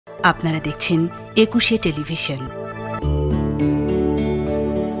আপনারা দেখছেন একুশে টেলিভিশন।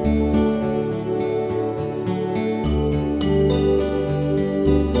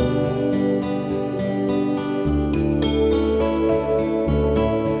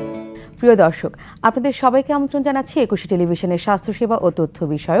 প্রিয় দর্শক, আপনাদের সবাইকে আমন্ত্রণ জানাচ্ছি একুশে টেলিভিশনের স্বাস্থ্যসেবা ও তথ্য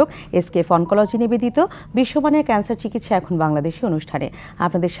বিষয়ক এসকেএফ অনকোলজি নিবেদিত বিশ্বমানের ক্যান্সার চিকিৎসা এখন বাংলাদেশে অনুষ্ঠানে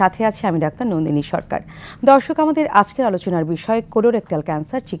আপনাদের সাথে আছে আমি ডাক্তার নন্দিনী সরকার। দর্শক, আমাদের আজকের আলোচনার বিষয় কোলোরেক্টাল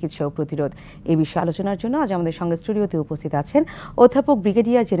ক্যান্সার চিকিৎসা ও প্রতিরোধ। এই বিষয়ে আলোচনার জন্য আজ আমাদের সঙ্গে স্টুডিওতে উপস্থিত আছেন অধ্যাপক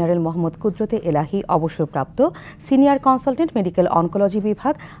ব্রিগেডিয়ার জেনারেল মোহাম্মদ কুদরতে এলাহি, অবসরপ্রাপ্ত সিনিয়র কনসালটেন্ট মেডিকেল অনকোলজি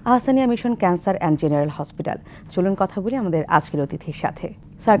বিভাগ, Ahsania mission cancer and general hospital. চলুন কথা বলি আমাদের আজকের অতিথির সাথে।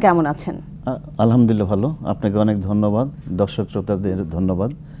 স্যার, কেমন আছেন? আলহামদুলিল্লাহ ভালো। আপনাকে অনেক ধন্যবাদ, দর্শক শ্রোতাদের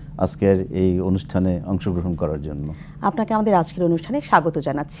ধন্যবাদ আজকের এই অনুষ্ঠানে অংশগ্রহণ করার জন্য। আপনাকে আমাদের আজকের অনুষ্ঠানে স্বাগত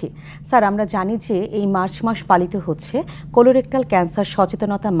জানাচ্ছি। স্যার, আমরা জানি যে এই মার্চ মাস পালিত হচ্ছে কোলোরেক্টাল ক্যান্সার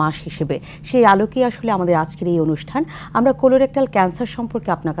সচেতনতা মাস হিসেবে। সেই আলোকে আসলে আমাদের আজকের এই অনুষ্ঠান। আমরা কোলোরেক্টাল ক্যান্সার সম্পর্কে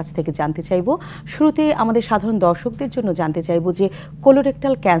আপনার কাছ থেকে জানতে চাইব। শুরুতে আমাদের সাধারণ দর্শকদের জন্য জানতে চাইব যে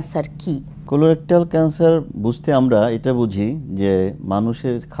কোলোরেক্টাল ক্যান্সার কি? কোলোরেক্টাল ক্যান্সার বুঝতে আমরা এটা বুঝি যে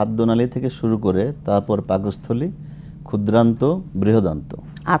মানুষের খাদ্যনালী থেকে শুরু করে তারপর পাকস্থলী, ক্ষুদ্রান্ত, বৃহদান্ত।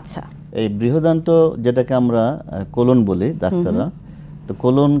 আচ্ছা, এই বৃহদান্ত যেটাকে আমরা কোলন বলি ডাক্তাররা, তো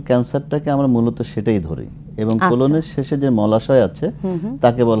কোলন ক্যান্সারটাকে আমরা মূলত সেটাই ধরি এবং কোলনের শেষে যে মলাশয় আছে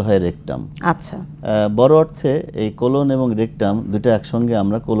তাকে বলা হয় রেকটাম। আচ্ছা, বড় অর্থে এই কোলন এবং রেকটাম দুটো একসঙ্গে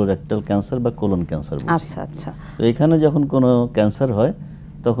আমরা কোলোরেক্টাল ক্যান্সার বা কোলন ক্যান্সার বলি। আচ্ছা আচ্ছা। তো এখানে যখন কোনো ক্যান্সার হয়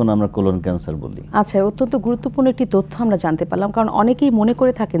তখন আমরা কোলন ক্যান্সার বলি। আচ্ছা, অত্যন্ত গুরুত্বপূর্ণ একটি তথ্য আমরা জানতে পারলাম, কারণ অনেকেই মনে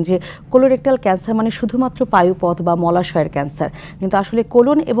করে থাকেন যে কোলোরেক্টাল ক্যান্সার মানে শুধুমাত্র পায়ুপথ বা মলাশয়ের ক্যান্সার, কিন্তু আসলে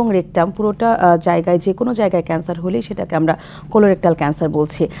কোলন এবং রেকটাম পুরোটা জায়গায়, যে কোনো জায়গায় ক্যান্সার হলেই সেটাকে আমরা কোলোরেক্টাল ক্যান্সার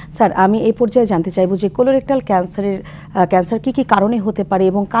বলছি। স্যার, আমি এই পর্যায়ে জানতে চাইব যে কোলোরেক্টাল ক্যান্সার কি কি কারণে হতে পারে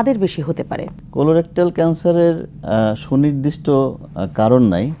এবং কাদের বেশি হতে পারে? কোলোরেক্টাল ক্যান্সারের সুনির্দিষ্ট কারণ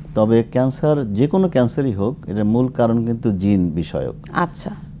নাই, তবে ক্যান্সার যে কোনো ক্যান্সারই হোক এর মূল কারণ কিন্তু জিন বিষয়ক। আচ্ছা,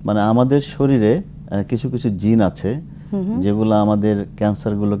 মানে আমাদের শরীরে কিছু কিছু জিন আছে যেগুলো আমাদের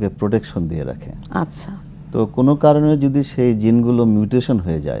ক্যান্সারগুলোকে প্রোটেকশন দিয়ে রাখে। আচ্ছা, তো কোনো কারণে যদি সেই জিনগুলো মিউটেশন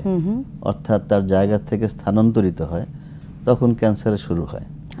হয়ে যায়, অর্থাৎ তার জায়গা থেকে স্থানান্তরিত হয়, তখন ক্যান্সারের শুরু হয়।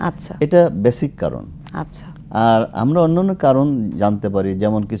 আচ্ছা, এটা বেসিক কারণ। আচ্ছা, আর আমরা অন্যান্য কারণ জানতে পারি,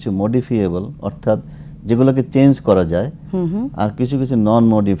 যেমন কিছু মডিফিয়েবল অর্থাৎ যেগুলোকে চেঞ্জ করা যায়, আর কিছু কিছু নন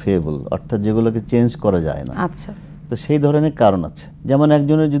মডিফিয়েবল অর্থাৎ যেগুলোকে চেঞ্জ করা যায় না। আচ্ছা, তো সেই ধরনের কারণ আছে। যেমন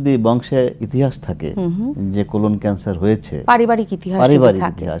একজনের যদি বংশে ইতিহাস থাকে যে কোলন ক্যান্সার হয়েছে, পারিবারিক ইতিহাস,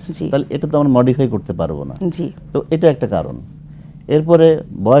 তাহলে এটা তো আমরা মডিফাই করতে পারবো না। জি, তো এটা একটা কারণ। এরপরে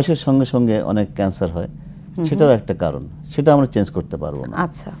বয়সের সঙ্গে সঙ্গে অনেক ক্যান্সার হয়, সেটাও একটা কারণ, সেটা আমরা চেঞ্জ করতে পারবো না।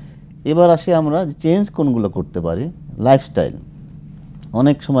 আচ্ছা, এবার আসি আমরা চেঞ্জ কোনগুলো করতে পারি। লাইফস্টাইল।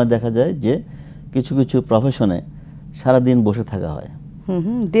 অনেক সময় দেখা যায় যে কিছু কিছু প্রফেশনে সারাদিন বসে থাকা হয়,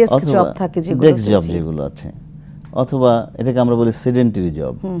 ডেস্ক জব থাকে, ডেস্ক জব যেগুলো আছে, অথবা এটাকে আমরা বলি সেডেন্টারি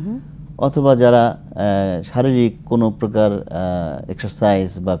জব, অথবা যারা শারীরিক কোনো প্রকার এক্সারসাইজ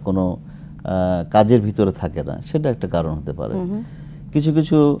বা কোনো কাজের ভিতরে থাকে না, সেটা একটা কারণ হতে পারে। কিছু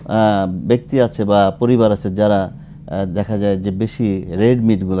কিছু ব্যক্তি আছে বা পরিবার আছে যারা দেখা যায় যে বেশি রেড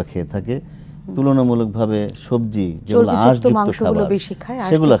মিটগুলো খেয়ে থাকে, তুলনামূলকভাবে সবজি যেগুলো আঁশযুক্ত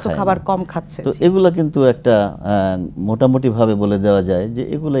সেগুলো খাবার কম খাচ্ছে। তো এগুলো কিন্তু একটা মোটামুটি ভাবে বলে দেওয়া যায় যে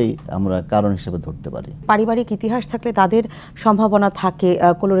এগুলাই আমরা কারণ হিসেবে ধরতে পারি। পারিবারিক ইতিহাস থাকলে তাদের সম্ভাবনা থাকে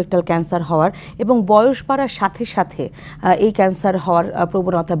কোলোরেক্টাল ক্যান্সার হওয়ার, এবং বয়স বাড়ার সাথে সাথে এই ক্যান্সার হওয়ার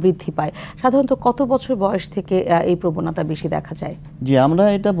প্রবণতা বৃদ্ধি পায়। সাধারণত কত বছর বয়স থেকে এই প্রবণতা বেশি দেখা যায়? জি, আমরা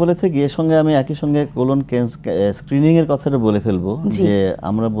এটা বলে থাকি, এর সঙ্গে আমি একই সঙ্গে কোলন স্ক্রিনিং এর কথাটা বলে ফেলবো যে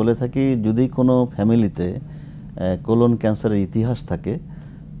আমরা বলে থাকি যদি কোনো ফ্যামিলিতে কোলন ক্যান্সারের ইতিহাস থাকে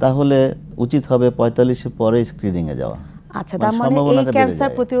তাহলে উচিত হবে 45-এর পরে স্ক্রিনিং এ যাওয়া। আচ্ছা, তার মানে এই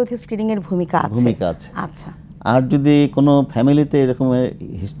ক্যান্সার প্রতিরোধী স্ক্রিনিং এর ভূমিকা আছে। আচ্ছা, আর যদি কোনো ফ্যামিলিতে এরকম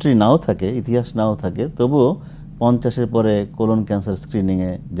হিস্ট্রি নাও থাকে, ইতিহাস নাও থাকে, তবুও 50-এর পরে কোলন ক্যান্সার স্ক্রিনিং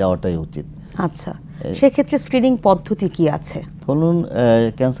এ যাওয়াটাই উচিত। আচ্ছা, সেক্ষেত্রে স্ক্রিনিং পদ্ধতি কি আছে? কোলন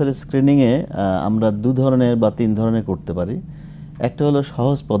ক্যান্সারের স্ক্রিনিং এ আমরা 2 ধরনের বা 3 ধরনের করতে পারি। একটা হলো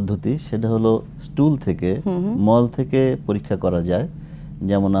সহজ পদ্ধতি, সেটা হলো স্টুল থেকে, মল থেকে পরীক্ষা করা যায়,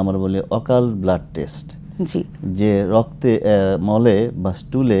 যেমন আমরা বলি অকাল ব্লাড টেস্ট। জি, যে রক্তে, মলে বা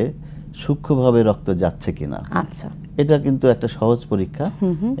স্টুলে সূক্ষ্মভাবে রক্ত যাচ্ছে কিনা। আচ্ছা, এটা কিন্তু একটা সহজ পরীক্ষা,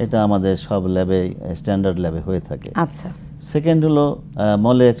 এটা আমাদের সব ল্যাবে, স্ট্যান্ডার্ড ল্যাবে হয়ে থাকে। আচ্ছা, সেকেন্ড হলো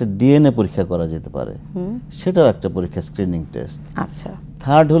মলে একটা ডিএনএ পরীক্ষা করা যেতে পারে, সেটাও একটা পরীক্ষা, স্ক্রিনিং টেস্ট। আচ্ছা,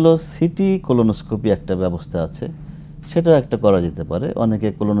 থার্ড হলো সিটি কোলোনোস্কোপি একটা ব্যবস্থা আছে, সেটাও একটা করা যেতে পারে। অনেকে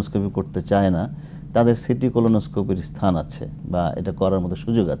কোলোনোস্কোপি করতে চায় না, তাদের সিটি কোলোনোস্কোপির স্থান আছে বা এটা করার মতো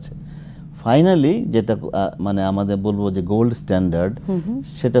সুযোগ আছে। ফাইনালি যেটা মানে আমাদের বলবো যে গোল্ড স্ট্যান্ডার্ড,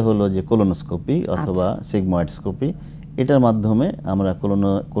 সেটা হলো যে কোলোনোস্কোপি অথবা সিগময়েডস্কোপি। এটার মাধ্যমে আমরা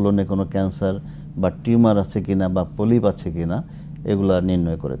কোলনে কোনো ক্যান্সার বা টিউমার আছে কিনা বা পলিপ আছে কিনা এগুলা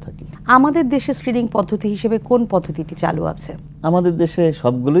নির্ণয় করে থাকি। আমাদের দেশে স্ক্রিনিং পদ্ধতি হিসেবে কোন পদ্ধতিটি চালু আছে? আমাদের দেশে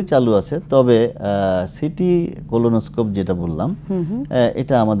সবগুলোই চালু আছে, তবে সিটি কোলোনোস্কোপ যেটা বললাম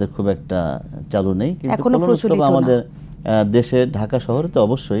এটা আমাদের খুব একটা চালু নেই। কিন্তু কোলোনোস্কোপ আমাদের দেশে ঢাকা শহরে তো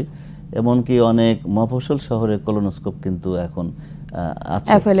অবশ্যই, এমনকি অনেক মফস্বল শহরে কোলোনোস্কোপ কিন্তু এখন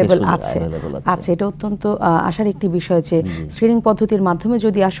অ্যাভেলেবল আছে। আচ্ছা, এটা অত্যন্ত আশার একটি বিষয় যে স্ক্রিনিং পদ্ধতির মাধ্যমে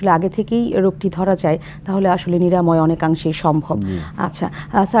যদি আসলে আগে থেকেই রোগটি ধরা যায় তাহলে আসলে নিরাময় অনেকাংশেই সম্ভব। আচ্ছা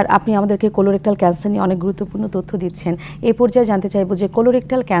স্যার, আপনি আমাদেরকে কোলোরেক্টাল ক্যান্সার নিয়ে অনেক গুরুত্বপূর্ণ তথ্য দিচ্ছেন। এই পর্যায়ে জানতে চাইবো যে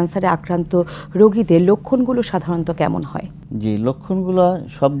কোলোরেক্টাল ক্যান্সারে আক্রান্ত রোগীদের লক্ষণগুলো সাধারণত কেমন হয়? জি, লক্ষণগুলো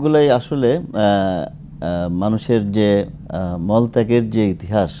সবগুলাই আসলে মানুষের যে মলত্যাগের যে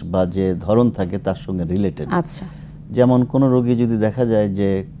ইতিহাস বা যে ধরন থাকে তার সঙ্গে রিলেটেড। আচ্ছা, যেমন কোনো রোগী যদি দেখা যায় যে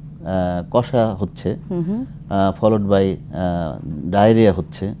কষা হচ্ছে ফলোড বাই ডায়রিয়া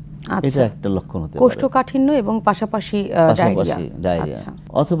হচ্ছে, এটা একটা লক্ষণ হতে পারে। কোষ্ঠকাঠিন্য এবং পাশাপাশি ডায়রিয়া।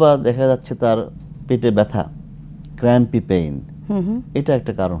 অথবা দেখা যাচ্ছে তার পেটে ব্যথা, ক্র্যাম্পি পেইন, এটা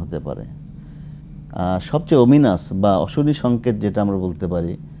একটা কারণ হতে পারে। সবচেয়ে ওমিনাস বা অশনি সংকেত যেটা আমরা বলতে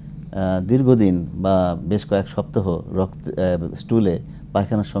পারি, দীর্ঘদিন বা বেশ কয়েক সপ্তাহ রক্ত স্টুলে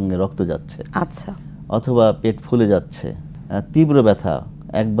পায়খানার সঙ্গে রক্ত যাচ্ছে, আচ্ছা, অথবা পেট ফুলে যাচ্ছে, তীব্র ব্যথা,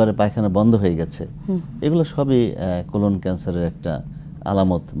 একবারে পায়খানা বন্ধ হয়ে গেছে, এগুলো সবই কোলন ক্যান্সারের একটা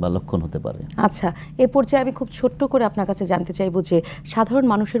আলামত বা লক্ষণ হতে পারে। আচ্ছা, এ পর্যায়ে আমি খুব ছোট্ট করে আপনার কাছে জানতে চাইবো যে সাধারণ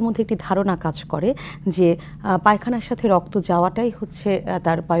মানুষের মধ্যে একটি ধারণা কাজ করে যে পায়খানার সাথে রক্ত যাওয়াটাই হচ্ছে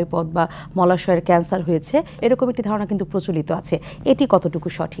তার বায়ুপথ বা মলাশয়ের ক্যান্সার হয়েছে, এরকম একটি ধারণা কিন্তু প্রচলিত আছে। এটি কতটুকু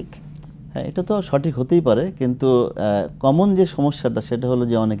সঠিক? হ্যাঁ, এটা তো সঠিক হতেই পারে, কিন্তু কমন যে সমস্যাটা সেটা হলো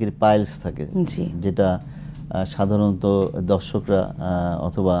যে অনেকের পাইলস থাকে, যেটা সাধারণত দর্শকরা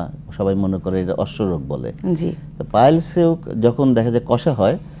অথবা সবাই মনে করে এটা অশ্বরোগ বলে। তো পাইলসেও যখন দেখা যায় কষা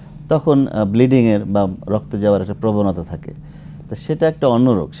হয় তখন ব্লিডিংয়ের বা রক্ত যাওয়ার একটা প্রবণতা থাকে, তো সেটা একটা অন্য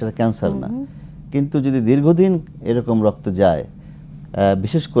রোগ, সেটা ক্যান্সার না। কিন্তু যদি দীর্ঘদিন এরকম রক্ত যায়,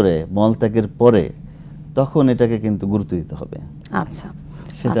 বিশেষ করে মলত্যাগের পরে, তখন এটাকে কিন্তু গুরুত্ব দিতে হবে। আচ্ছা,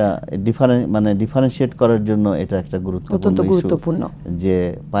 সেটা ডিফারেন্সিয়েট করার জন্য এটা একটা গুরুত্বপূর্ণ যে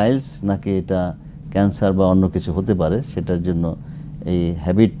পাইলস নাকি এটা ক্যান্সার বা অন্য কিছু হতে পারে, সেটার জন্য এই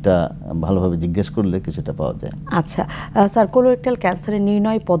হ্যাবিটটা ভালোভাবে জিজ্ঞেস করলে কিছুটা পাওয়া যায়। আচ্ছা স্যার, কোলোরেক্টাল ক্যান্সারের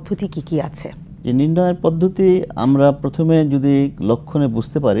নির্ণয় পদ্ধতি কি কি আছে? যে নির্ণয়ের পদ্ধতি, আমরা প্রথমে যদি লক্ষণে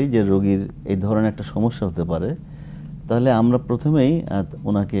বুঝতে পারি যে রোগীর এই ধরনের একটা সমস্যা হতে পারে, তাহলে আমরা প্রথমেই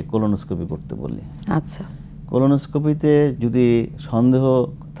ওনাকে কোলোনোস্কোপি করতে বলি। আচ্ছা, কোলোনোস্কোপিতে যদি সন্দেহ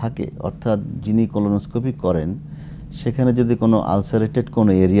থাকে, অর্থাৎ যিনি কোলোনোস্কোপি করেন সেখানে যদি কোনো আলসারেটেড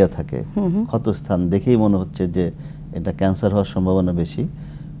কোনো এরিয়া থাকে, ক্ষতস্থান দেখেই মনে হচ্ছে যে এটা ক্যান্সার হওয়ার সম্ভাবনা বেশি,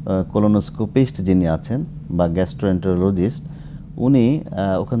 কোলোনোস্কোপিস্ট যিনি আছেন বা গ্যাস্ট্রোএন্টারোলজিস্ট, উনি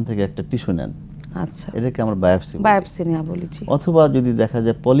ওখান থেকে একটা টিস্যু নেন। আচ্ছা, এটাকে আমরা বায়োপসি নেওয়া বলেছি। অথবা যদি দেখা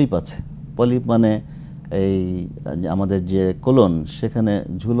যায় পলিপ আছে, পলিপ মানে এই আমাদের যে কোলন সেখানে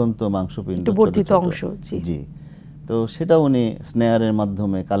ঝুলন্ত মাংসপিণ্ড, বর্ধিত অংশ, জি, তো সেটা উনি স্নেয়ারের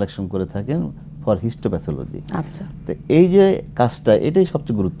মাধ্যমে কালেকশন করে থাকেন ফর হিস্টোপ্যাথোলজি। আচ্ছা, তো এই যে কাজটা, এটাই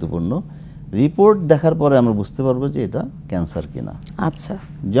সবচেয়ে গুরুত্বপূর্ণ। রিপোর্ট দেখার পরে আমরা বুঝতে পারবো যে এটা ক্যান্সার কিনা। আচ্ছা,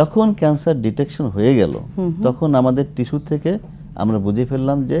 যখন ক্যান্সার ডিটেকশন হয়ে গেল তখন আমাদের টিস্যু থেকে আমরা বুঝে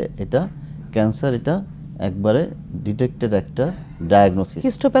ফেললাম যে এটা ক্যান্সার, এটা একবারে ডিটেক্টেড একটা ডায়াগনোসিস।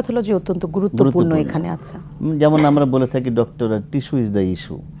 হিস্টোপ্যাথোলজি অত্যন্ত গুরুত্বপূর্ণ এখানে। আচ্ছা, যেমন আমরা বলে থাকি doctor, tissue is the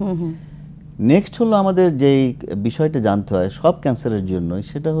issue. Next হলো আমাদের যেই বিষয়টা জানতে হয় সব ক্যান্সারের জন্যই,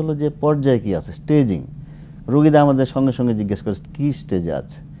 সেটা হলো যে পর্যায়ে কি আছে, স্টেজিং। রোগীরা আমাদের সঙ্গে সঙ্গে জিজ্ঞেস করে কি স্টেজে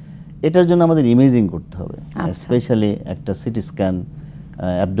আছে, এটার জন্য আমাদের ইমেজিং করতে হবে। স্পেশালি একটা সিটি স্ক্যান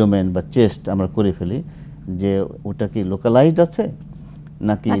অ্যাবডোমেন বা চেস্ট আমরা করে ফেলি যে ওটা কি লোকালাইজড আছে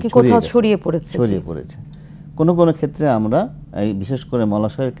নাকি কোথাও ছড়িয়ে পড়েছে। কোনো কোনো ক্ষেত্রে আমরা এই বিশেষ করে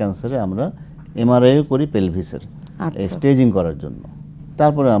মলাশয়ের ক্যান্সারে আমরা এমআরআইও করি পেলভিসের, স্টেজিং করার জন্য।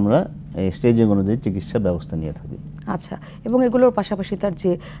 তারপরে আমরা এই স্টেজিং অনুযায়ী চিকিৎসা ব্যবস্থা নিয়ে থাকি। আচ্ছা, এবং এগুলোর পাশাপাশি তার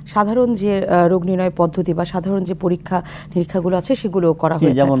যে সাধারণ যে রোগ নির্ণয় পদ্ধতি বা সাধারণ যে পরীক্ষা নিরীক্ষাগুলো আছে সেগুলো করা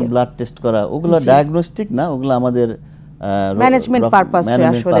হয়ে থাকে, যেমন ব্লাড টেস্ট করা, ওগুলো ডায়াগনস্টিক না, ওগুলো আমাদের ম্যানেজমেন্ট পারপাসে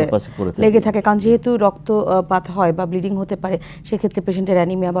আসলে লেগে থাকে। কারণ যেহেতু রক্তপাত হয় বা ব্লিডিং হতে পারে, সেক্ষেত্রে পেশেন্টের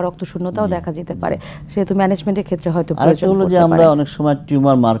অ্যানিমিয়া বা রক্ত শূন্যতাও দেখা যেতে পারে, সেহেতু ম্যানেজমেন্টের ক্ষেত্রে হয়তো প্রয়োজন হলো যে আমরা অনেক সময়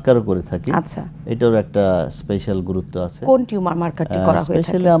টিউমার মার্কারও করে থাকি। আচ্ছা, এটার একটা স্পেশাল গুরুত্ব আছে। কোন টিউমার মার্কারটি করা হয়ে থাকে?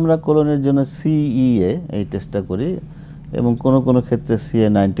 স্পেশালি আমরা কোলনের জন্য সিইএ এই টেস্টটা করি, এবং কোনো ক্ষেত্রে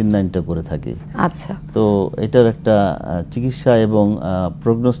CA-19-9টা করে থাকি। আচ্ছা, তো এটার একটা চিকিৎসা এবং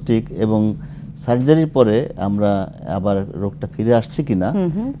প্রগনোস্টিক এবং সার্জারির পরে আমরা আবার রোগটা ফিরে আসছে কিনা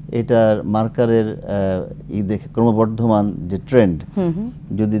এটার মার্কারের দেখে ক্রমবর্ধমান যে ট্রেন্ড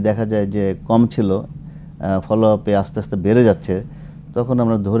যদি দেখা যায় যে কম ছিল, ফলো আপে আস্তে আস্তে বেড়ে যাচ্ছে, তখন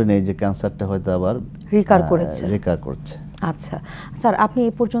আমরা ধরে নেই যে ক্যান্সারটা হয়তো আবার রিকার করছে। আচ্ছা স্যার, আপনি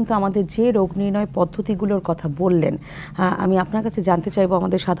এ পর্যন্ত আমাদের যে রোগ নির্ণয় পদ্ধতিগুলোর কথা বললেন, আমি আপনার কাছে জানতে চাইবো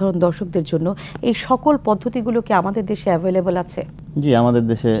আমাদের সাধারণ দর্শকদের জন্য এই সকল পদ্ধতিগুলো কি আমাদের দেশে অ্যাভেলেবল আছে? জি, আমাদের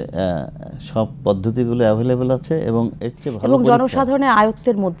দেশে সব পদ্ধতিগুলো অ্যাভেলেবল আছে এবং এর চেয়ে ভালো এবং জনসাধারণের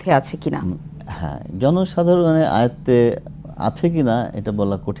আয়ত্তের মধ্যে আছে কিনা? হ্যাঁ, জনসাধারণের আয়ত্তে আছে কিনা এটা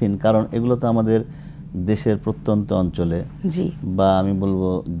বলা কঠিন, কারণ এগুলো তো আমাদের দেশের প্রত্যন্ত অঞ্চলে বা আমি বলবো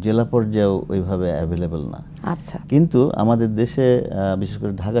জেলা পর্যায়েও ওইভাবে অ্যাভেলেবল না। আচ্ছা, কিন্তু আমাদের দেশে বিশেষ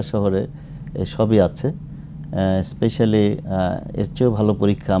করে ঢাকা শহরে সবই আছে। স্পেশালি এর চেয়েও ভালো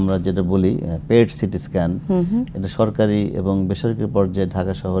পরীক্ষা আমরা যেটা বলি পেড সিটি স্ক্যান, এটা সরকারি এবং বেসরকারি পর্যায়ে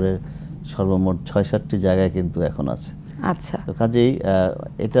ঢাকা শহরের সর্বমোট ৬-৭টি জায়গায় কিন্তু এখন আছে। আচ্ছা, তো কাজেই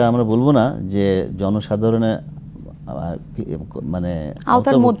এটা আমরা বলবো না যে জনসাধারণের মানে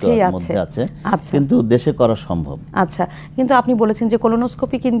আওতার মধ্যেই আছে, কিন্তু দেশে করা সম্ভব। আচ্ছা, কিন্তু আপনি বলেছেন যে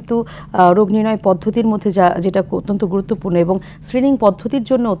কোলোনোস্কোপি কিন্তু রোগ নির্ণয় পদ্ধতির মধ্যে যেটা অত্যন্ত গুরুত্বপূর্ণ এবং স্ক্রিনিং পদ্ধতির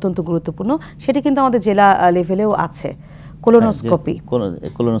জন্য অত্যন্ত গুরুত্বপূর্ণ, সেটা কিন্তু আমাদের জেলা লেভেলেও আছে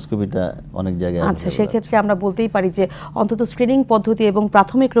কোলোনোস্কোপিটা অনেক জায়গায়। আচ্ছা, সেক্ষেত্রে আমরা বলতেই পারি যে অন্তত স্ক্রিনিং পদ্ধতি এবং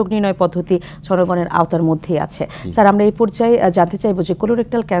প্রাথমিক রোগ নির্ণয় পদ্ধতি জনগণের আওতার মধ্যেই আছে। স্যার, আমরা এই পর্যায়ে জানতে চাইবো যে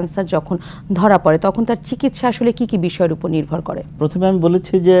কোলোরেক্টাল ক্যান্সার যখন ধরা পড়ে তখন তার চিকিৎসা আসলে কি কি বিষয়ের উপর নির্ভর করে? প্রথমে আমি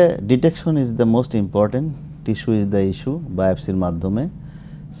বলেছি যে detection is the most important, tissue is the issue বায়োপসির মাধ্যমে।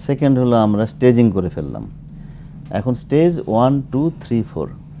 সেকেন্ড হলো আমরা স্টেজিং করে ফেললাম। এখন স্টেজ 1, 2, 3, 4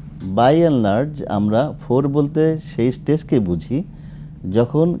 বাই অ্যান্ড লার্জ আমরা 4 বলতে সেই স্টেজকে বুঝি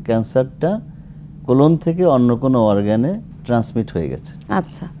যখন ক্যান্সারটা কোলন থেকে অন্য কোনো অর্গানে ট্রান্সমিট হয়ে গেছে।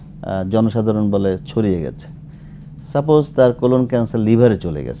 আচ্ছা, জনসাধারণ বলে ছড়িয়ে গেছে। সাপোজ তার কোলন ক্যান্সার লিভারে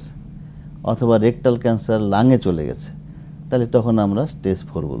চলে গেছে অথবা রেকটাল ক্যান্সার লাঙে চলে গেছে, তাহলে তখন আমরা স্টেজ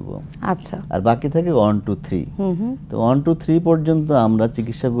 4 বলবো। আচ্ছা, আর বাকি থাকে 1, 2, 3। তো 1, 2, 3 পর্যন্ত আমরা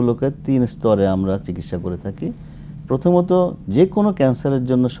চিকিৎসাগুলোকে 3 স্তরে আমরা চিকিৎসা করে থাকি। প্রথমত যে কোনো ক্যান্সারের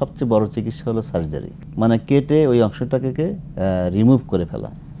জন্য সবচেয়ে বড় চিকিৎসা হলো সার্জারি, মানে কেটে ওই অংশটাকে রিমুভ করে ফেলা,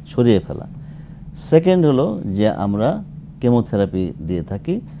 সরিয়ে ফেলা। সেকেন্ড হলো যে আমরা কেমোথেরাপি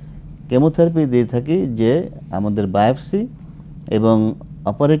দিয়ে থাকি যে আমাদের বায়োপসি এবং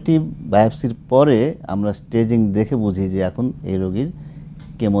অপারেটিভ বায়োপসির পরে আমরা স্টেজিং দেখে বুঝি যে এখন এই রোগীর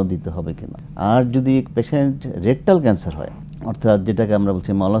কেমো দিতে হবে কিনা। আর যদি পেশেন্ট রেকটাল ক্যান্সার হয়, অর্থাৎ যেটাকে আমরা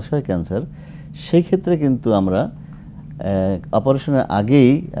বলছি মলাশয় ক্যান্সার, সেই ক্ষেত্রে কিন্তু আমরা অপারেশনের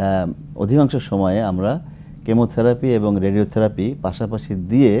আগেই অধিকাংশ সময়ে আমরা কেমোথেরাপি এবং রেডিওথেরাপি পাশাপাশি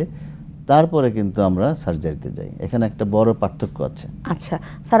দিয়ে তারপরে কিন্তু আমরা সার্জারিতে যাই। এখানে একটা বড় পার্থক্য আছে। আচ্ছা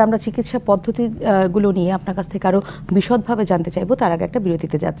স্যার, আমরা চিকিৎসা পদ্ধতিগুলো নিয়ে আপনার কাছ থেকে আরও বিশদভাবে জানতে চাইবো, তার আগে একটা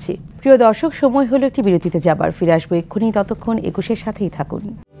বিরতিতে যাচ্ছি। প্রিয় দর্শক, সময় হলো একটি বিরতিতে যাবার, ফিরে আসবো এক্ষুনি, ততক্ষণ একুশের সাথেই থাকুন।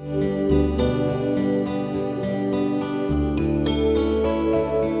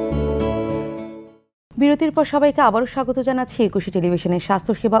 বিরতির পর সবাইকে আবারও স্বাগত জানাচ্ছি একুশে টেলিভিশনের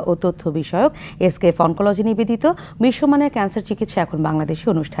স্বাস্থ্যসেবা ও তথ্য বিষয়ক এসকেএফ অনকোলজি নিবেদিত বিশ্বমানের ক্যান্সার চিকিৎসা এখন বাংলাদেশে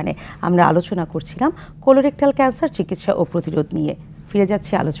অনুষ্ঠানে আমরা আলোচনা করছিলাম কোলোরেক্টাল ক্যান্সার চিকিৎসা ও প্রতিরোধ নিয়ে। ফিরে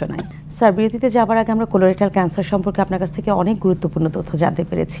যাচ্ছি আলোচনায়। স্যার, বিরতিতে যাবার আগে আমরা কোলোরেক্টাল ক্যান্সার সম্পর্কে আপনার কাছ থেকে অনেক গুরুত্বপূর্ণ তথ্য জানতে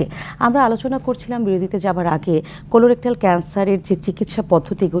পেরেছি। আমরা আলোচনা করছিলাম বিরতিতে যাবার আগে কোলোরেক্টাল ক্যান্সারের যে চিকিৎসা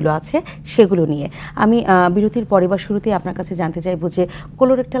পদ্ধতিগুলো আছে সেগুলো নিয়ে। আমি বিরতির পরে বা শুরুতে আপনার কাছে জানতে চাইব যে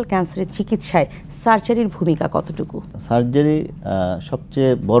কোলোরেক্টাল ক্যান্সারের চিকিৎসায় সার্জারির ভূমিকা কতটুকু? সার্জারি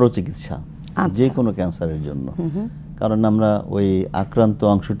সবচেয়ে বড় চিকিৎসা যে কোনো ক্যান্সারের জন্য, কারণ আমরা ওই আক্রান্ত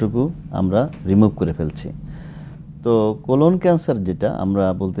অংশটুকু আমরা রিমুভ করে ফেলছি। তো কোলন ক্যান্সার যেটা আমরা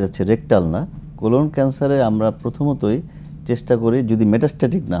বলতে যাচ্ছি রেকটাল না, কোলন ক্যান্সারে আমরা প্রথমতই চেষ্টা করি যদি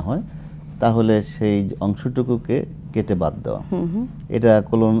মেটাস্ট্যাটিক না হয় তাহলে সেই অংশটুকুকে কেটে বাদ দেওয়া। এটা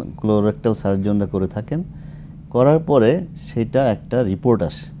কোলোরেক্টাল সার্জনরা করে থাকেন। করার পরে সেটা একটা রিপোর্ট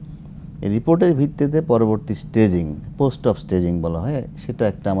আসে, এই রিপোর্টের ভিত্তিতে পরবর্তী স্টেজিং, পোস্ট অফ স্টেজিং বলা হয়, সেটা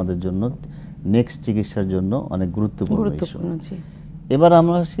একটা আমাদের জন্য নেক্সট চিকিৎসার জন্য অনেক গুরুত্বপূর্ণ। এবার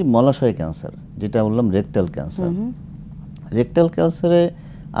আমরা আসি মলাশয় ক্যান্সার, যেটা বললাম রেকটাল ক্যান্সার। রেকটাল ক্যান্সারে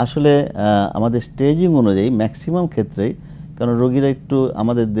আসলে আমাদের স্টেজিং অনুযায়ী ম্যাক্সিমাম ক্ষেত্রেই, কারণ রোগীরা একটু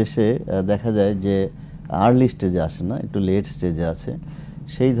আমাদের দেশে দেখা যায় যে আর্লি স্টেজে আসে না, একটু লেট স্টেজে আছে।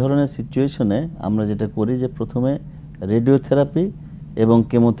 সেই ধরনের সিচুয়েশনে আমরা যেটা করি যে প্রথমে রেডিওথেরাপি এবং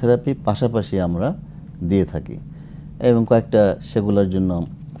কেমোথেরাপি পাশাপাশি আমরা দিয়ে থাকি, এবং কয়েকটা সেগুলোর জন্য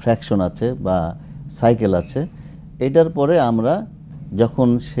ফ্র্যাকশন আছে বা সাইকেল আছে। এটার পরে আমরা যখন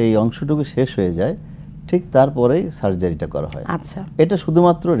সেই অংশটুকু শেষ হয়ে যায় ঠিক তারপরেই সার্জারিটা করা হয়। আচ্ছা, এটা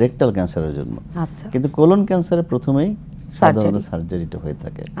শুধুমাত্র রেকটাল ক্যান্সারের জন্য। আচ্ছা, কিন্তু কোলন ক্যান্সারে প্রথমেই সাধারণত সার্জারিটা হয়ে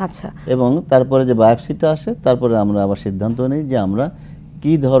থাকে। আচ্ছা, এবং তারপরে যে বায়োপসিটা আসে তারপরে আমরা আবার সিদ্ধান্ত নিই যে আমরা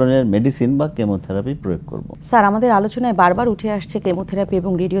কি ধরনের মেডিসিন বা কেমোথেরাপি প্রয়োগ করব। স্যার, আমাদের আলোচনায় বারবার উঠে আসছে কেমোথেরাপি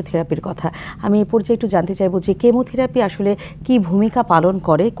এবং রেডিওথেরাপির কথা। আমি এই পর্যায়ে একটু জানতে চাইবো যে কেমোথেরাপি আসলে কি ভূমিকা পালন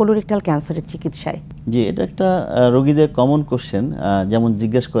করে কোলোরেক্টাল ক্যান্সারের চিকিৎসায়? জি, এটা একটা রোগীদের কমন কোশ্চেন। যেমন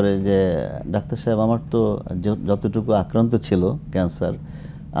জিজ্ঞেস করে যে ডাক্তার সাহেব, আমার তো যতটুকু আক্রান্ত ছিল ক্যান্সার,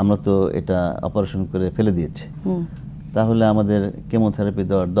 আমরা তো এটা অপারেশন করে ফেলে দিয়েছি, তাহলে আমাদের কেমোথেরাপি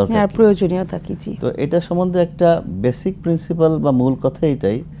দেওয়ার দরকার, প্রয়োজনীয়তা কি? জি, তো এটা সম্বন্ধে একটা বেসিক প্রিন্সিপাল বা মূল কথা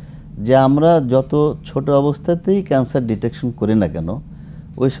এটাই যে আমরা যত ছোট অবস্থাতেই ক্যান্সার ডিটেকশন করি না কেন,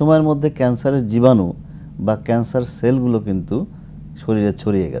 ওই সময়ের মধ্যে ক্যান্সারের জীবাণু বা ক্যান্সার সেলগুলো কিন্তু শরীরে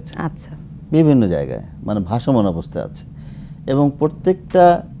ছড়িয়ে গেছে। আচ্ছা, বিভিন্ন জায়গায়, মানে ভাসমান অবস্থায় আছে। এবং প্রত্যেকটা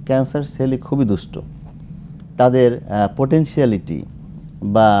ক্যান্সার সেলই খুবই দুষ্ট, তাদের পোটেনশিয়ালিটি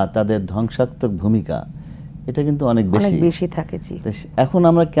বা তাদের ধ্বংসাত্মক ভূমিকা এটা কিন্তু অনেক বেশি থাকে। জি, এখন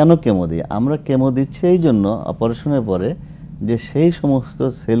আমরা কেন কেমো দিই? আমরা কেমো দিচ্ছি এই জন্য অপারেশনের পরে যে সেই সমস্ত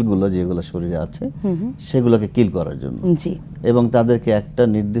সেলগুলো যেগুলো শরীরে আছে সেগুলোকে কিল করার জন্য। জি, এবং তাদেরকে একটা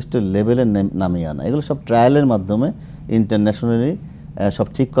নির্দিষ্ট লেভেলে নামিয়ে আনা। এগুলো সব ট্রায়ালের মাধ্যমে ইন্টারন্যাশনালি সব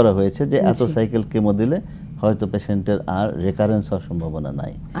ঠিক করা হয়েছে যে এত সাইকেল কেমো দিলে হয়তো পেশেন্টের আর রেকারেন্স হওয়ার সম্ভাবনা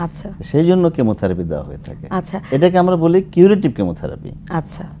নাই। আচ্ছা, সেই জন্য কেমোথেরাপি দেওয়া হয়ে থাকে। আচ্ছা, এটাকে আমরা বলি কিউরেটিভ কেমোথেরাপি।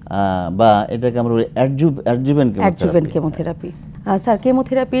 আচ্ছা, বা এটাকে আমরা বলি অ্যাডজুভেন্ট কেমোথেরাপি। স্যার,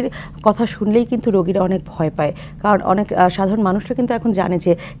 কেমোথেরাপির কথা শুনলেই কিন্তু রোগীরা অনেক ভয় পায়, কারণ অনেক সাধারণ মানুষরা কিন্তু এখন জানে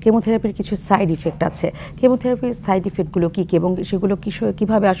যে কেমোথেরাপির কিছু সাইড ইফেক্ট আছে। কেমোথেরাপির সাইড ইফেক্টগুলো কী কী এবং সেগুলো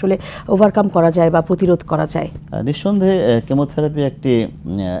কীভাবে আসলে ওভারকাম করা যায় বা প্রতিরোধ করা যায়? নিঃসন্দেহে কেমোথেরাপি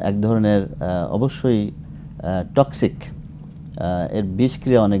এক ধরনের অবশ্যই টক্সিক, এর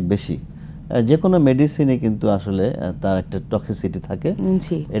বিষক্রিয়া অনেক বেশি। যে কোনো মেডিসিনে কিন্তু আসলে তার একটা টক্সিসিটি থাকে,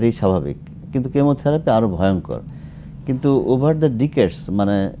 এটাই স্বাভাবিক। কিন্তু কেমোথেরাপি আরও ভয়ঙ্কর। কিন্তু ওভার দ্য ডিকেডস,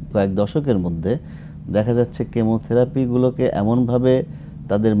 মানে কয়েক দশকের মধ্যে দেখা যাচ্ছে কেমোথেরাপিগুলোকে এমনভাবে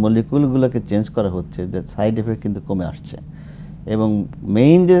তাদের মলিকুলগুলোকে চেঞ্জ করা হচ্ছে যে সাইড এফেক্ট কিন্তু কমে আসছে। এবং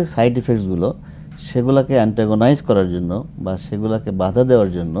মেইন যে সাইড এফেক্টসগুলো সেগুলোকে অ্যান্টাগোনাইজ করার জন্য বা সেগুলোকে বাধা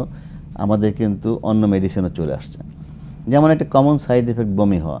দেওয়ার জন্য আমাদের কিন্তু অন্য মেডিসিনও চলে আসছে। যেমন একটা কমন সাইড এফেক্ট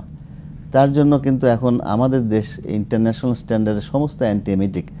বমি হওয়া, তার জন্য কিন্তু এখন আমাদের দেশ ইন্টারন্যাশনাল স্ট্যান্ডার্ডের সমস্ত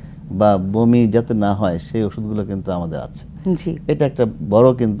অ্যান্টিএমিটিক বা বমি যাতে না হয় সেই ওষুধগুলো কিন্তু আমাদের আছে। এটা একটা বড়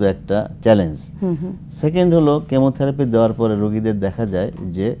কিন্তু একটা চ্যালেঞ্জ। সেকেন্ড হলো কেমোথেরাপি দেওয়ার পরে রোগীদের দেখা যায়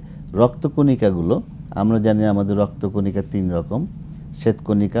যে রক্তকণিকাগুলো, আমরা জানি আমাদের রক্তকণিকা 3 রকম: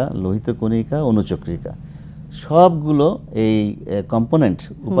 শ্বেতকণিকা, লোহিত কণিকা, অনুচক্রিকা। সবগুলো এই কম্পোনেন্টস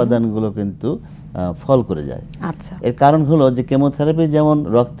উপাদানগুলো কিন্তু ফল করে যায়। আচ্ছা, এর কারণ হলো যে কেমোথেরাপি যেমন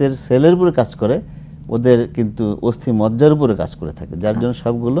রক্তের সেলের উপরে কাজ করে, ওদের কিন্তু অস্থি মজ্জার উপরে কাজ করে থাকে, যার জন্য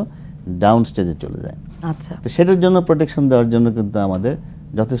সবগুলো ডাউন স্টেজে চলে যায়। আচ্ছা, তো সেটার জন্য প্রোটেকশন দেওয়ার জন্য কিন্তু আমাদের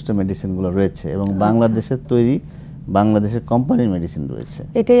যথেষ্ট মেডিসিনগুলো রয়েছে এবং বাংলাদেশের তৈরি, বাংলাদেশের কোম্পানির মেডিসিন রয়েছে।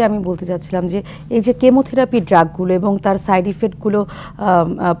 এটাই আমি বলতে চাচ্ছিলাম যে এই যে কেমোথেরাপি ড্রাগগুলো এবং তার সাইড ইফেক্টগুলো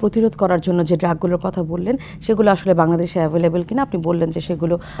প্রতিরোধ করার জন্য যে ড্রাগগুলোর কথা বললেন সেগুলো আসলে বাংলাদেশে অ্যাভেলেবেল কিনা? আপনি বললেন যে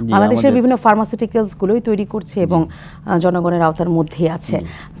সেগুলো বাংলাদেশের বিভিন্ন ফার্মাসিউটিক্যালসগুলোই তৈরি করছে এবং জনগণের আওতার মধ্যেই আছে।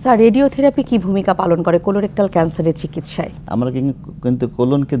 স্যার, রেডিওথেরাপি কি ভূমিকা পালন করে কোলোরেক্টাল ক্যান্সারের চিকিৎসায়? আমরা কিন্তু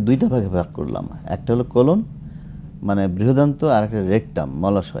কোলনকে 2টা ভাগে ভাগ করলাম। একটা হলো কোলন মানে বৃহদান্ত, আর একটা রেকটাম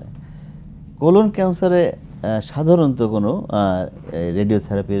মলাশয়। কোলন ক্যান্সারে সাধারণত কোনো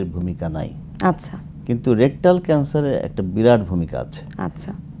রেডিওথেরাপির ভূমিকা নাই। আচ্ছা, কিন্তু রেকটাল ক্যান্সারে একটা বিরাট ভূমিকা আছে।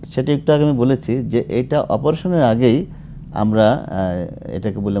 আচ্ছা, সেটা একটু আগে আমি বলেছি যে এটা অপারেশনের আগেই আমরা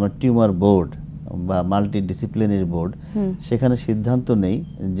এটাকে বলি আমরা টিউমার বোর্ড বা মাল্টি ডিসিপ্লিনারি বোর্ড, সেখানে সিদ্ধান্ত নেই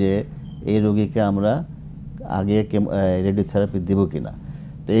যে এই রোগীকে আমরা আগে রেডিওথেরাপি দেব কিনা।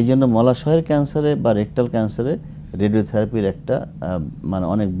 তো এই জন্য মলাশয়ের ক্যান্সারে বা রেকটাল ক্যান্সারে রেডিওথেরাপির একটা মানে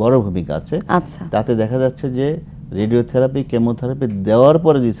অনেক বড় ভূমিকা আছে। আচ্ছা, তাতে দেখা যাচ্ছে যে রেডিওথেরাপি কেমোথেরাপি দেওয়ার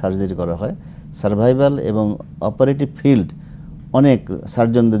পরে যদি সার্জারি করা হয়, সার্ভাইভাল এবং অপারেটিভ ফিল্ড অনেক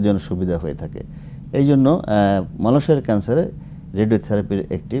সার্জনদের জন্য সুবিধা হয়ে থাকে। এই জন্য মলাশয়ের ক্যান্সারে রেডিওথেরাপির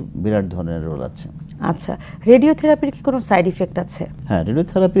একটি বিরাট ধরনের রোল আছে। আচ্ছা, রেডিওথেরাপির কি কোনো সাইড ইফেক্ট আছে? হ্যাঁ,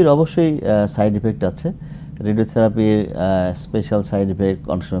 রেডিওথেরাপির অবশ্যই সাইড ইফেক্ট আছে। রেডিওথেরাপির স্পেশাল সাইড ইফেক্ট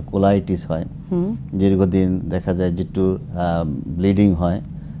অনেক সময় কোলাইটিস হয়, দীর্ঘদিন দেখা যায় যে একটু ব্লিডিং হয়,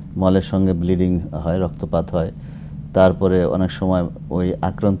 মলের সঙ্গে ব্লিডিং হয়, রক্তপাত হয়। তারপরে অনেক সময় ওই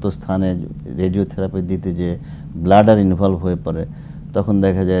আক্রান্ত স্থানে রেডিওথেরাপি দিতে যে ব্লাডার ইনভলভ হয়ে পড়ে, তখন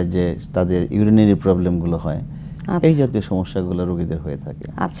দেখা যায় যে তাদের ইউরিনারি প্রবলেমগুলো হয়। এই জাতীয় সমস্যাগুলো রোগীদের হয়ে থাকে।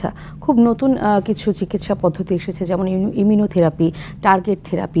 আচ্ছা, খুব নতুন কিছু চিকিৎসা পদ্ধতি এসেছে, যেমন ইমিউনোথেরাপি, টার্গেট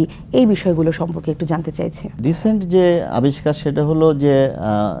থেরাপি, এই বিষয়গুলো সম্পর্কে একটু জানতে চাইছি। রিসেন্ট যে আবিষ্কার সেটা হলো যে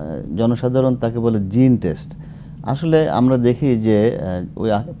জনসাধারণ তাকে বলে জিন টেস্ট। আসলে আমরা দেখি যে ওই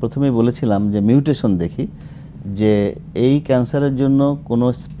প্রথমেই বলেছিলাম যে মিউটেশন দেখি যে এই ক্যান্সারের জন্য কোনো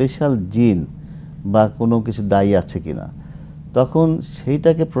স্পেশাল জিন বা কোনো কিছু দায়ী আছে কিনা, তখন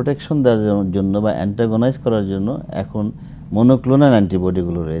সেইটাকে প্রোটেকশন দেওয়ার জন্য বা অ্যান্টাগনাইজ করার জন্য এখন মনোক্লোনাল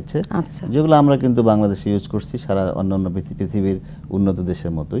অ্যান্টিবডিগুলো রয়েছে, যেগুলো আমরা কিন্তু বাংলাদেশে ইউজ করছি সারা অন্যান্য পৃথিবীর উন্নত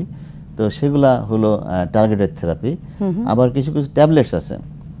দেশের মতোই। তো সেগুলা হলো টার্গেটেড থেরাপি। আবার কিছু কিছু ট্যাবলেটস আছে,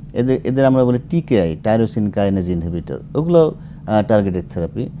 এদের আমরা বলি টিকেআই, টাইরোসিন কাইনেজ ইনহিবিটর, ওগুলো টার্গেটেড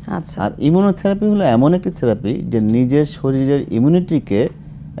থেরাপি। আর ইমিউনোথেরাপি হলো এমন একটি থেরাপি যে নিজের শরীরের ইমিউনিটিকে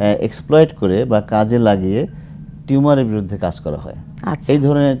এক্সপ্লয়েট করে বা কাজে লাগিয়ে টিউমারের বিরুদ্ধে কাজ করা হয়। এই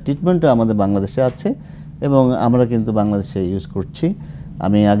ধরনের ট্রিটমেন্টও আমাদের বাংলাদেশে আছে এবং আমরা কিন্তু বাংলাদেশে ইউজ করছি।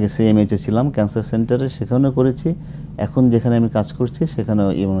 আমি আগে এমএইচে ছিলাম ক্যান্সার সেন্টারে, সেখানেও করেছি। এখন যেখানে আমি কাজ করছি সেখানেও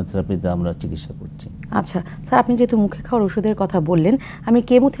ইমিউনোথেরাপিতে আমরা চিকিৎসা করছি। আচ্ছা স্যার, আপনি যেহেতু মুখে খাওয়ার ওষুধের কথা বললেন, আমি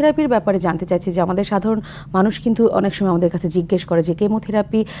কেমোথেরাপির ব্যাপারে জানতে চাইছি যে আমাদের সাধারণ মানুষ কিন্তু অনেক সময় আমাদের কাছে জিজ্ঞেস করে যে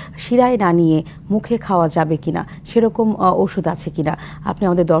কেমোথেরাপি শিরায় না নিয়ে মুখে খাওয়া যাবে কিনা, সেরকম ওষুধ আছে কিনা, আপনি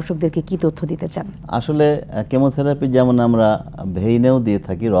আমাদের দর্শকদেরকে কি তথ্য দিতে চান? আসলে কেমোথেরাপি যেমন আমরা ভেইনেও দিয়ে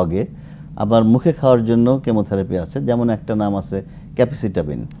থাকি রগে, আবার মুখে খাওয়ার জন্য কেমোথেরাপি আছে, যেমন একটা নাম আছে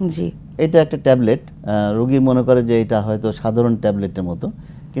ক্যাপিসিটাবিন। জি, এটা একটা ট্যাবলেট। রোগী মনে করে যে এটা হয়তো সাধারণ ট্যাবলেটের মতো,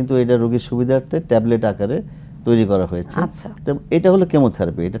 কিন্তু এটা রোগীর সুবিধার্থে ট্যাবলেট আকারে তৈরি করা হয়েছে। তো এটা হলো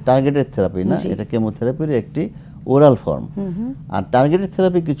কেমোথেরাপি, এটা টার্গেটেড থেরাপি না, এটা কেমোথেরাপির একটি ওরাল ফর্ম। আর টার্গেটেড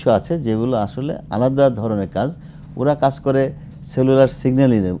থেরাপি কিছু আছে যেগুলো আসলে আলাদা ধরনের কাজ, ওরা কাজ করে সেলুলার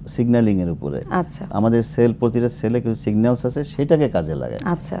সিগন্যালিং এর উপরে। আমাদের প্রতিটা সেলে কিছু সিগন্যালস আছে, সেটাকে কাজে লাগায়।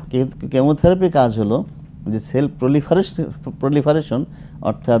 কিন্তু কেমোথেরাপির কাজ হলো যে সেল প্রলিফারেশন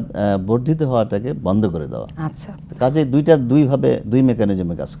অর্থাৎ বর্ধিত হওয়াটাকে বন্ধ করে দেওয়া। কাজে দুই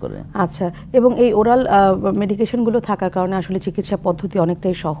মেকানিজমে কাজ করে। আচ্ছা, এবং এই ওরাল মেডিকেশনগুলো থাকার কারণে আসলে চিকিৎসা পদ্ধতি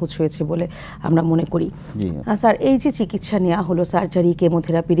অনেকটাই সহজ হয়েছে বলে আমরা মনে করি। স্যার, এই যে চিকিৎসা নেওয়া হলো, সার্জারি,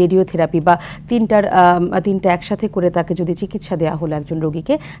 কেমোথেরাপি, রেডিওথেরাপি বা তিনটা একসাথে করে তাকে যদি চিকিৎসা দেওয়া হলো একজন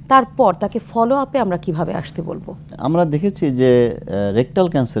রোগীকে, তারপর তাকে ফলো আপে আমরা কিভাবে আসতে বলবো? আমরা দেখেছি যে রেকটাল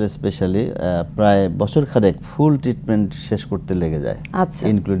ক্যান্সারে স্পেশালি প্রায় বছর খানেক ফুল ট্রিটমেন্ট শেষ করতে লেগে যায়,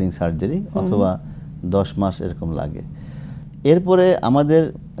 ইনক্লুডিং সার্জারি, অথবা 10 মাস এরকম লাগে। এরপরে আমাদের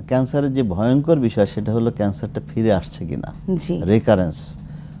ক্যান্সারের যে ভয়ঙ্কর বিষয় সেটা হলো ক্যান্সারটা ফিরে আসছে কিনা, রিকারেন্স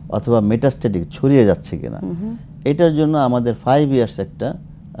অথবা মেটাস্টেটিক ছড়িয়ে যাচ্ছে কিনা। এটার জন্য আমাদের 5 ইয়ার্স একটা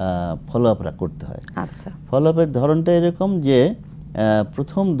ফলো আপ করতে হয়। ফলো আপের ধরনটা এরকম যে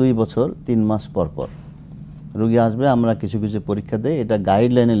প্রথম 2 বছর 3 মাস পর পর রোগী আসবে, আমরা কিছু কিছু পরীক্ষা দেই, এটা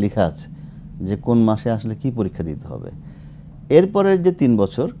গাইডলাইনে লেখা আছে যে কোন মাসে আসলে কি পরীক্ষা দিতে হবে। এরপরের যে 3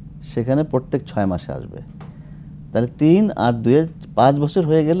 বছর সেখানে প্রত্যেক 6 মাসে আসবে। তাহলে 3 আর 2 5 বছর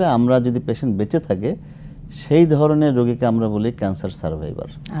হয়ে গেলে আমরা যদি পেশেন্ট বেঁচে থাকে সেই ধরনের রোগীকে আমরা বলি ক্যান্সার সার্ভাইভার।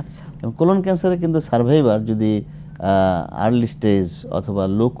 এবং কোলন ক্যান্সারে কিন্তু সার্ভাইভার যদি আর্লি স্টেজ অথবা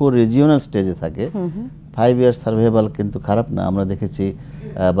লোকো রিজিওনাল স্টেজে থাকে, 5 ইয়ার সার্ভাইভাল কিন্তু খারাপ না। আমরা দেখেছি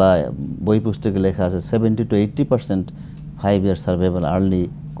বা বই পুস্তকে লেখা আছে 70 to 80% 5 year survival early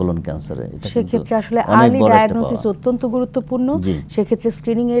colon ক্যান্সারে। সেক্ষেত্রে আসলে আর্লি ডায়াগনোসিস অত্যন্ত গুরুত্বপূর্ণ, সেক্ষেত্রে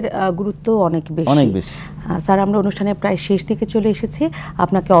স্ক্রিনিং এর গুরুত্ব অনেক বেশি। স্যার, আমরা অনুষ্ঠানের প্রায় শেষ দিকে চলে এসেছি।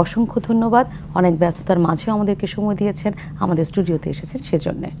 আপনাকে অসংখ্য ধন্যবাদ, অনেক ব্যস্ততার মাঝেও আমাদেরকে সময় দিয়েছেন, আমাদের স্টুডিওতে এসেছেন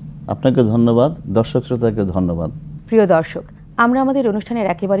সেজন্য। আপনাকে ধন্যবাদ, দর্শক শ্রোতাকে ধন্যবাদ। প্রিয় দর্শক, আমরা আমাদের অনুষ্ঠানের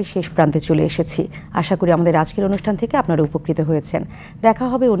একেবারে শেষ প্রান্তে চলে এসেছি। আশা করি আমাদের আজকের অনুষ্ঠান থেকে আপনারা উপকৃত হয়েছেন। দেখা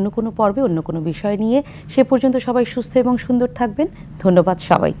হবে অন্য কোনো পর্বে অন্য কোনো বিষয় নিয়ে। সে পর্যন্ত সবাই সুস্থ এবং সুন্দর থাকবেন। ধন্যবাদ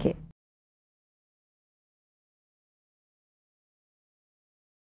সবাইকে।